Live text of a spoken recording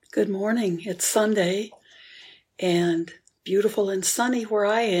Good morning. It's Sunday and beautiful and sunny where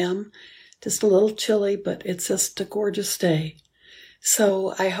I am. Just a little chilly, but it's just a gorgeous day.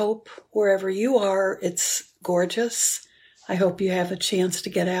 So I hope wherever you are, it's gorgeous. I hope you have a chance to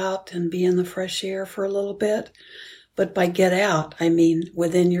get out and be in the fresh air for a little bit. But by get out, I mean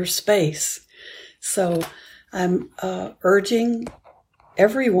within your space. So I'm urging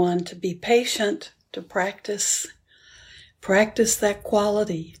everyone to be patient, to practice that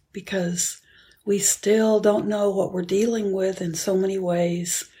quality, because we still don't know what we're dealing with in so many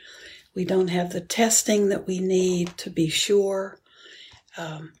ways. We don't have the testing that we need to be sure.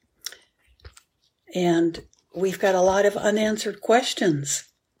 And we've got a lot of unanswered questions,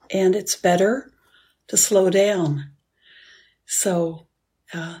 and it's better to slow down. So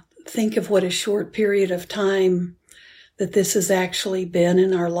think of what a short period of time that this has actually been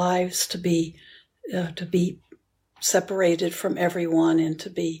in our lives, to be separated from everyone and to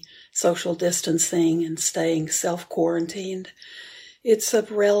be social distancing and staying self-quarantined. It's a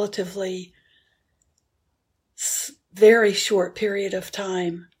relatively very short period of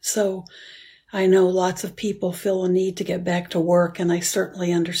time. So I know lots of people feel a need to get back to work, and I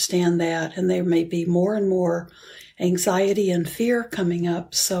certainly understand that. And there may be more and more anxiety and fear coming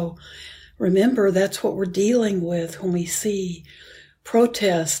up. So remember, that's what we're dealing with when we see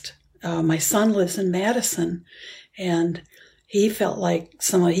protest. My son lives in Madison, and he felt like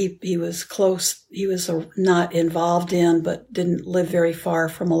he was close. He was not involved in, but didn't live very far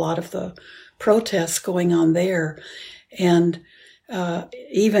from a lot of the protests going on there. And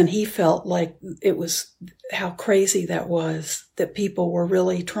even he felt like it was how crazy that was, that people were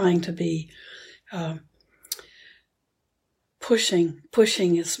really trying to be pushing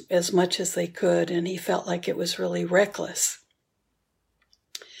as much as they could. And he felt like it was really reckless.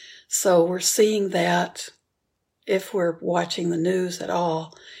 So we're seeing that. If we're watching the news at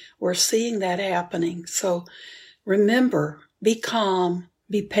all, we're seeing that happening. So remember, be calm,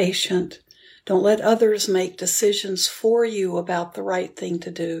 be patient. Don't let others make decisions for you about the right thing to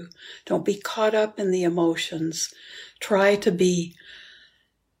do. Don't be caught up in the emotions. Try to be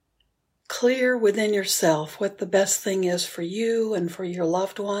clear within yourself what the best thing is for you and for your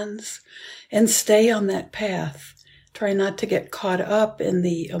loved ones, and stay on that path. Try not to get caught up in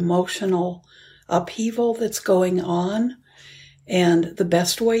the emotional upheaval that's going on. And the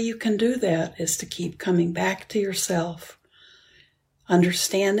best way you can do that is to keep coming back to yourself,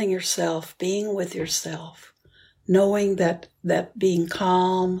 understanding yourself, being with yourself, knowing that being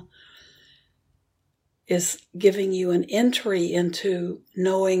calm is giving you an entry into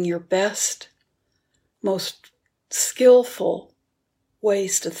knowing your best, most skillful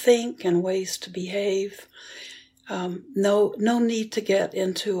ways to think and ways to behave. No need to get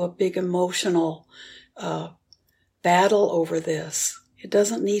into a big emotional battle over this. It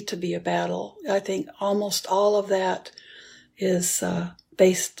doesn't need to be a battle. I think almost all of that is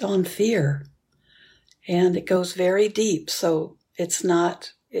based on fear, and it goes very deep. So it's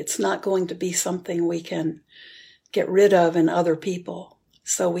not going to be something we can get rid of in other people.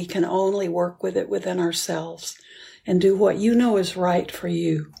 So we can only work with it within ourselves and do what you know is right for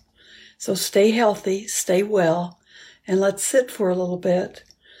you. So stay healthy, stay well, and let's sit for a little bit,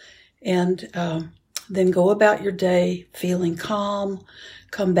 and then go about your day feeling calm.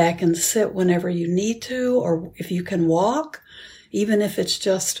 Come back and sit whenever you need to, or if you can walk, even if it's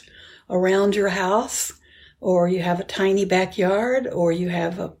just around your house, or you have a tiny backyard, or you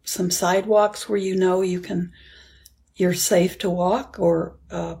have some sidewalks where you know you're safe to walk, or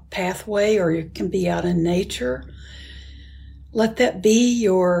a pathway, or you can be out in nature. Let that be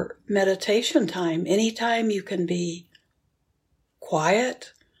your meditation time. Anytime you can be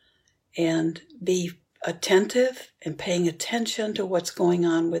quiet and be attentive and paying attention to what's going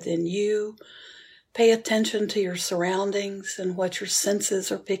on within you. Pay attention to your surroundings and what your senses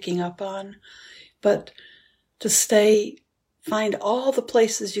are picking up on. But to find all the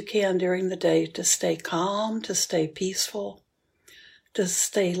places you can during the day to stay calm, to stay peaceful, to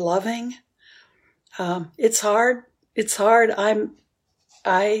stay loving. It's hard.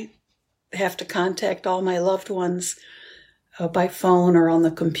 I have to contact all my loved ones by phone or on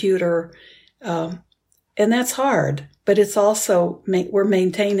the computer, and that's hard. But it's also we're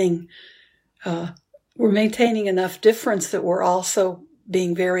maintaining enough difference that we're also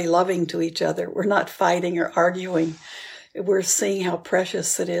being very loving to each other. We're not fighting or arguing. We're seeing how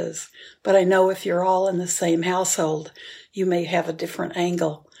precious it is. But I know if you're all in the same household, you may have a different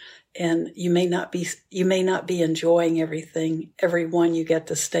angle, and you may not be enjoying everyone you get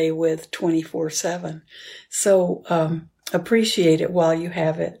to stay with 24/7. So appreciate it while you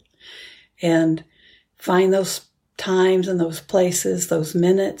have it, and find those times and those places, those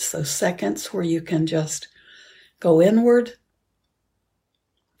minutes, those seconds where you can just go inward,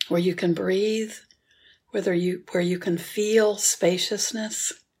 where you can breathe, where you can feel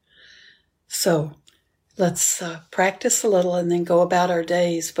spaciousness. So let's practice a little and then go about our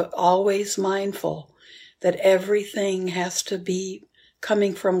days, but always mindful that everything has to be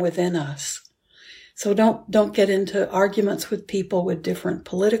coming from within us. So don't get into arguments with people with different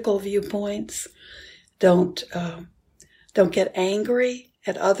political viewpoints. Don't get angry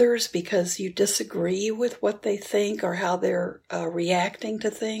at others because you disagree with what they think or how they're reacting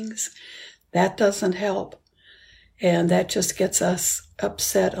to things. That doesn't help. And that just gets us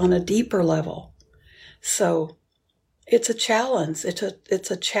upset on a deeper level. So it's a challenge.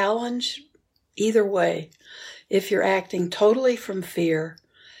 It's a challenge either way. If you're acting totally from fear,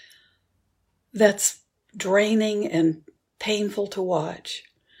 that's draining and painful to watch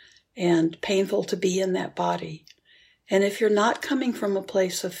and painful to be in that body. And if you're not coming from a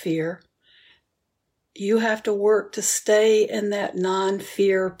place of fear, you have to work to stay in that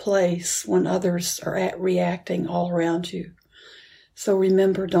non-fear place when others are reacting all around you. So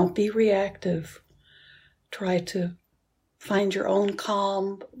remember, don't be reactive. Try to find your own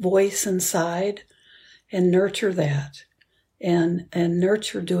calm voice inside and nurture that. And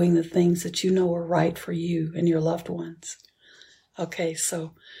nurture doing the things that you know are right for you and your loved ones. Okay,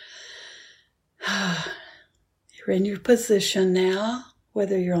 so you're in your position now,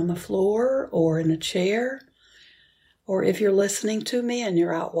 whether you're on the floor or in a chair, or if you're listening to me and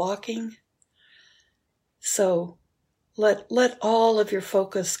you're out walking. So let all of your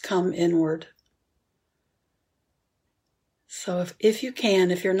focus come inward. So if you can,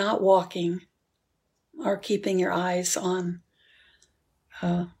 if you're not walking or keeping your eyes on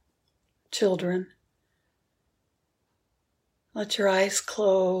children, let your eyes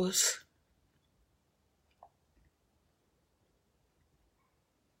close.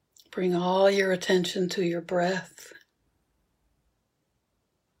 Bring all your attention to your breath.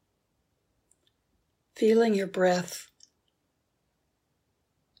 Feeling your breath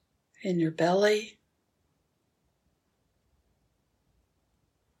in your belly.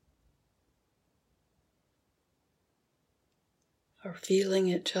 Or feeling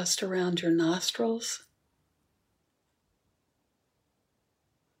it just around your nostrils.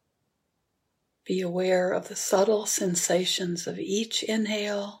 Be aware of the subtle sensations of each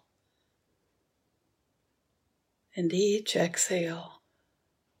inhale and each exhale.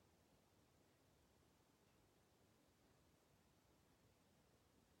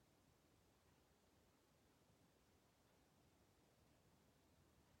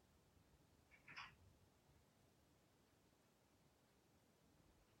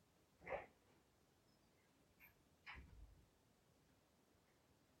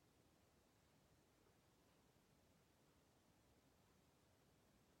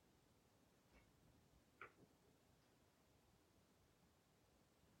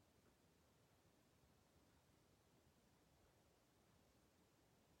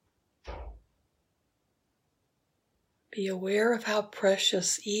 Be aware of how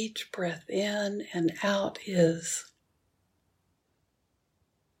precious each breath in and out is.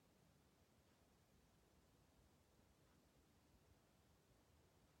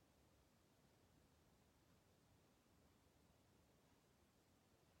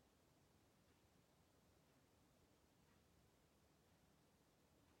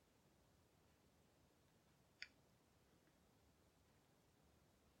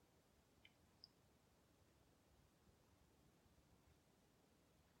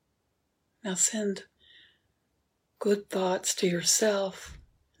 Now send good thoughts to yourself,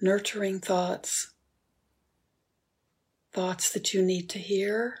 nurturing thoughts, thoughts that you need to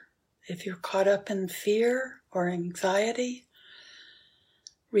hear. If you're caught up in fear or anxiety,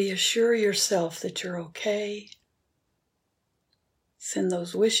 reassure yourself that you're okay. Send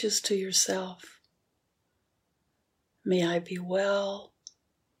those wishes to yourself. May I be well.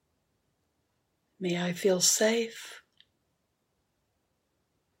 May I feel safe.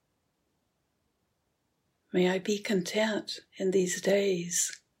 May I be content in these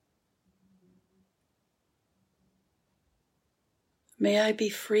days. May I be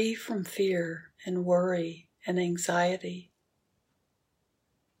free from fear and worry and anxiety.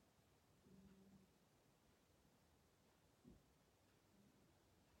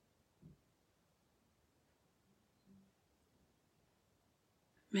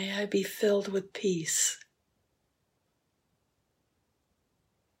 May I be filled with peace.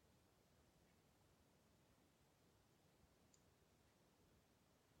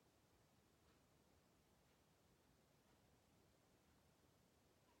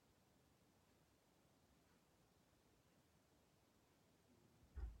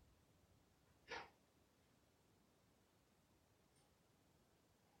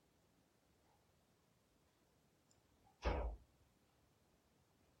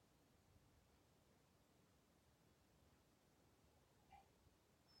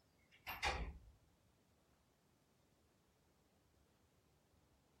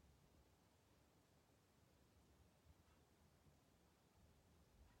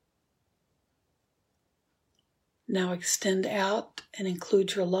 Now extend out and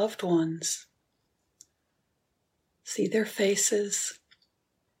include your loved ones. See their faces.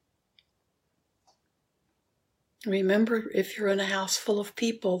 Remember, if you're in a house full of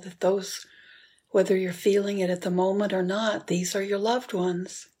people, that those, whether you're feeling it at the moment or not, these are your loved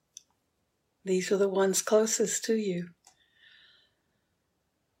ones. These are the ones closest to you.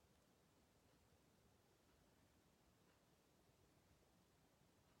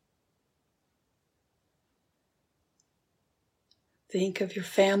 Think of your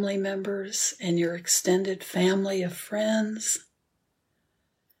family members and your extended family of friends.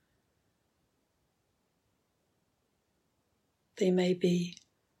 They may be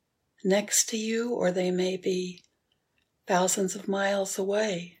next to you, or they may be thousands of miles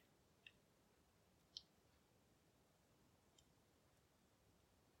away.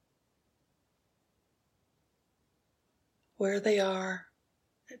 Where they are,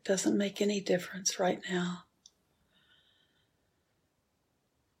 it doesn't make any difference right now.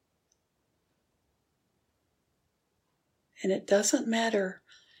 And it doesn't matter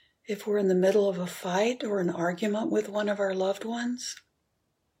if we're in the middle of a fight or an argument with one of our loved ones.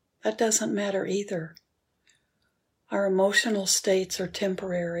 That doesn't matter either. Our emotional states are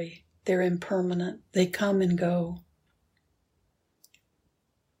temporary. They're impermanent. They come and go.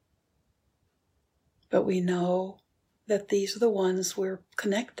 But we know that these are the ones we're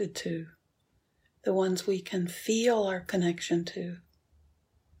connected to, the ones we can feel our connection to.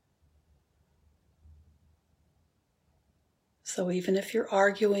 So even if you're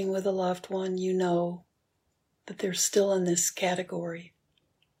arguing with a loved one, you know that they're still in this category.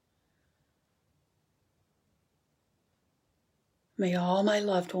 May all my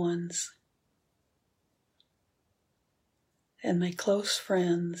loved ones and my close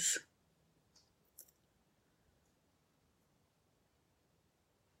friends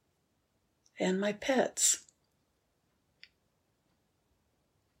and my pets,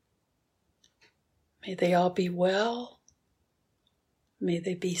 may they all be well. May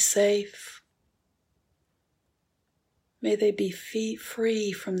they be safe. May they be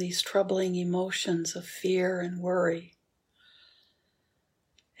free from these troubling emotions of fear and worry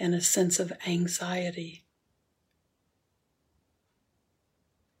and a sense of anxiety.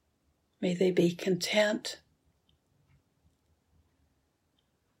 May they be content.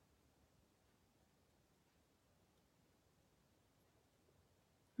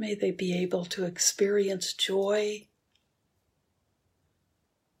 May they be able to experience joy.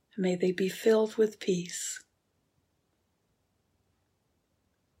 May they be filled with peace.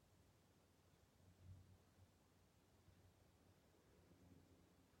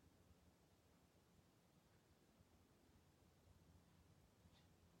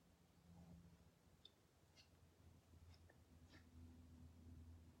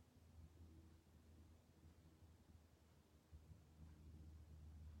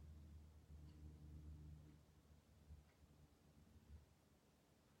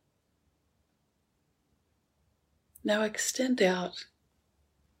 Now extend out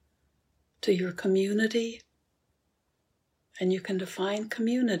to your community, and you can define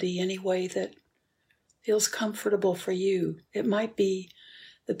community any way that feels comfortable for you. It might be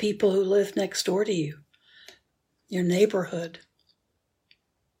the people who live next door to you, your neighborhood,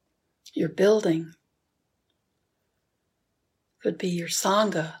 your building. Could be your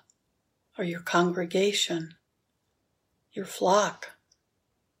sangha or your congregation, your flock.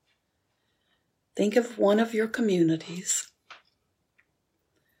 Think of one of your communities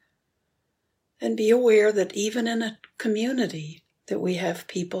and be aware that even in a community that we have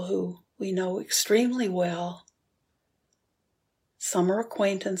people who we know extremely well. Some are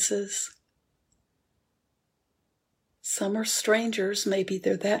acquaintances. Some are strangers. Maybe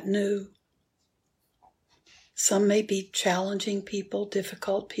they're that new. Some may be challenging people,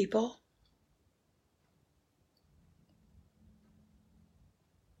 difficult people.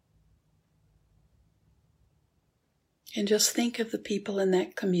 And just think of the people in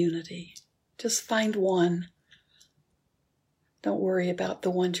that community. Just find one. Don't worry about the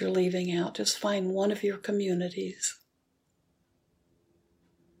ones you're leaving out. Just find one of your communities.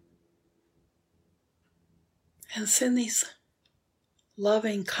 And send these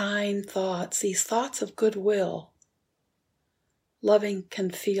loving, kind thoughts, these thoughts of goodwill. Loving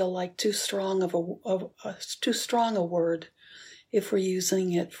can feel like too strong a word if we're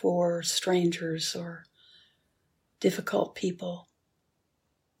using it for strangers or difficult people.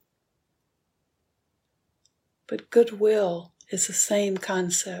 But goodwill is the same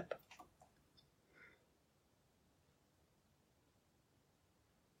concept.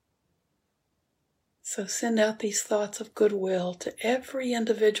 So send out these thoughts of goodwill to every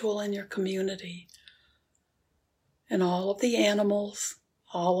individual in your community. and all of the animals,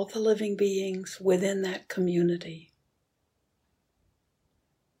 all of the living beings within that community.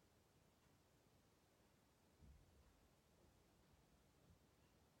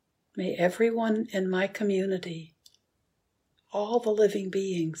 May everyone in my community, all the living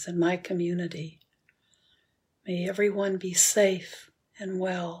beings in my community, may everyone be safe and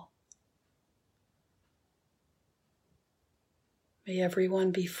well. May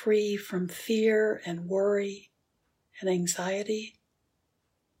everyone be free from fear and worry and anxiety.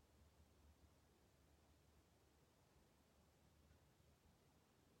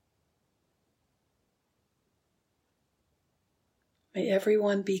 May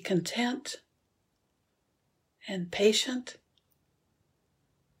everyone be content and patient.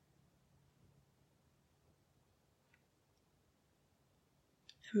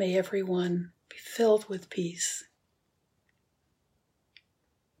 And may everyone be filled with peace.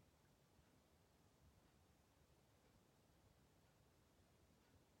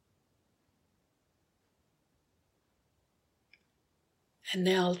 And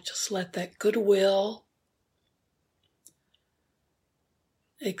now just let that goodwill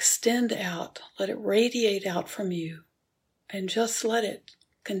extend out, let it radiate out from you, and just let it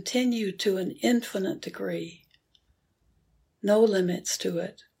continue to an infinite degree. No limits to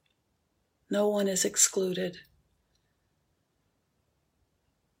it. No one is excluded.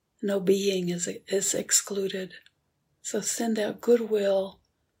 No being is excluded. So send out goodwill,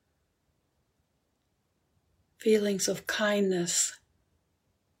 feelings of kindness,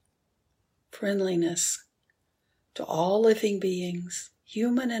 friendliness to all living beings,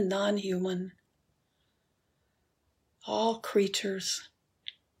 human and non-human, all creatures.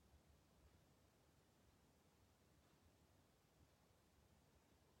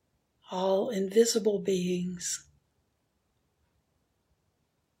 All invisible beings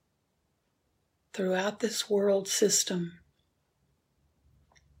throughout this world system.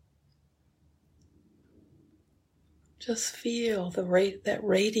 Just feel that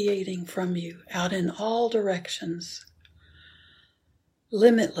radiating from you out in all directions.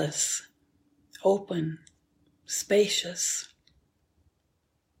 Limitless, open, spacious.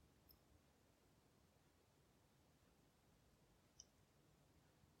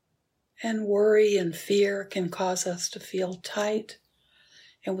 And worry and fear can cause us to feel tight,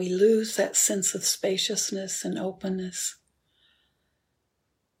 and we lose that sense of spaciousness and openness.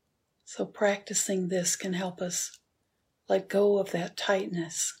 So practicing this can help us let go of that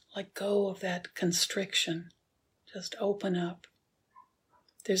tightness, let go of that constriction. Just open up.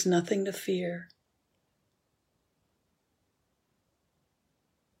 There's nothing to fear.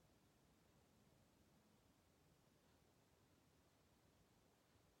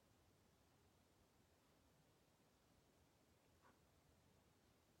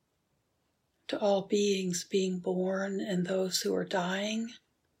 To all beings being born and those who are dying,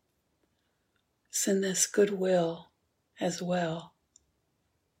 send this goodwill as well.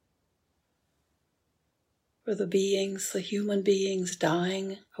 For the beings, the human beings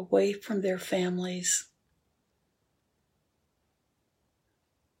dying away from their families,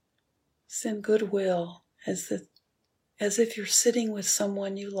 send goodwill as if you're sitting with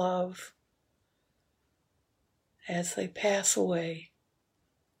someone you love as they pass away.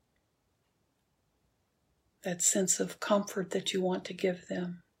 That sense of comfort that you want to give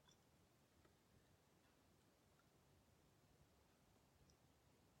them.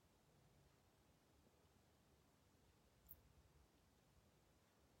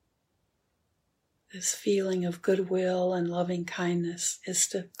 This feeling of goodwill and loving kindness is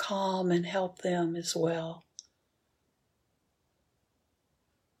to calm and help them as well.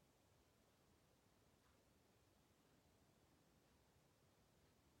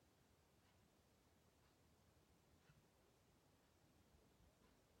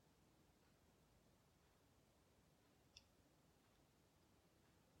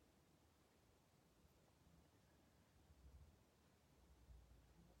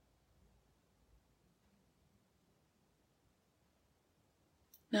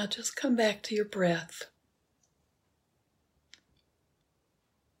 Now just come back to your breath.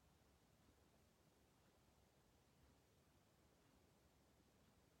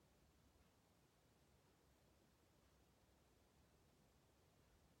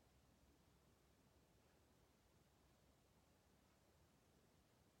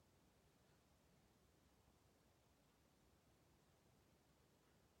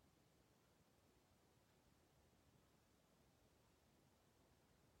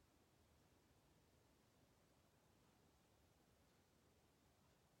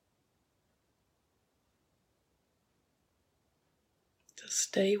 Just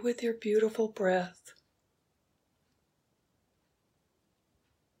stay with your beautiful breath.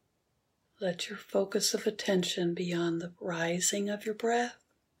 Let your focus of attention be on the rising of your breath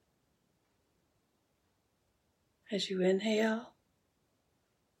as you inhale,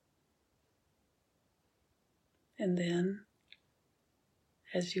 and then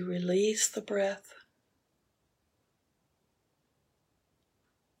as you release the breath,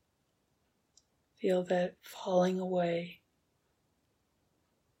 feel that falling away.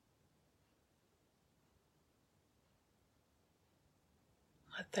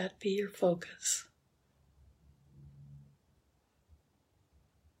 Let that be your focus.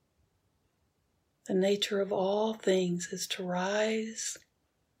 The nature of all things is to rise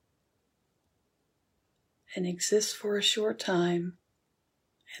and exist for a short time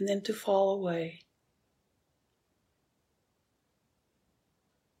and then to fall away.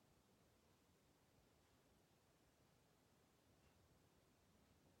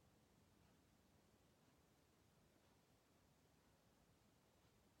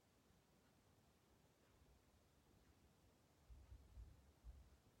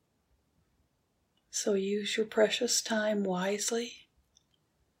 So use your precious time wisely.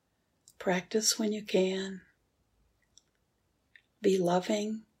 Practice when you can. Be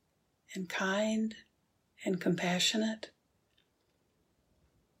loving and kind and compassionate.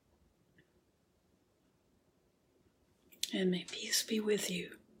 And may peace be with you.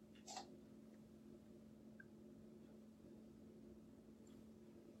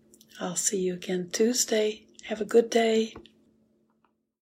 I'll see you again Tuesday. Have a good day.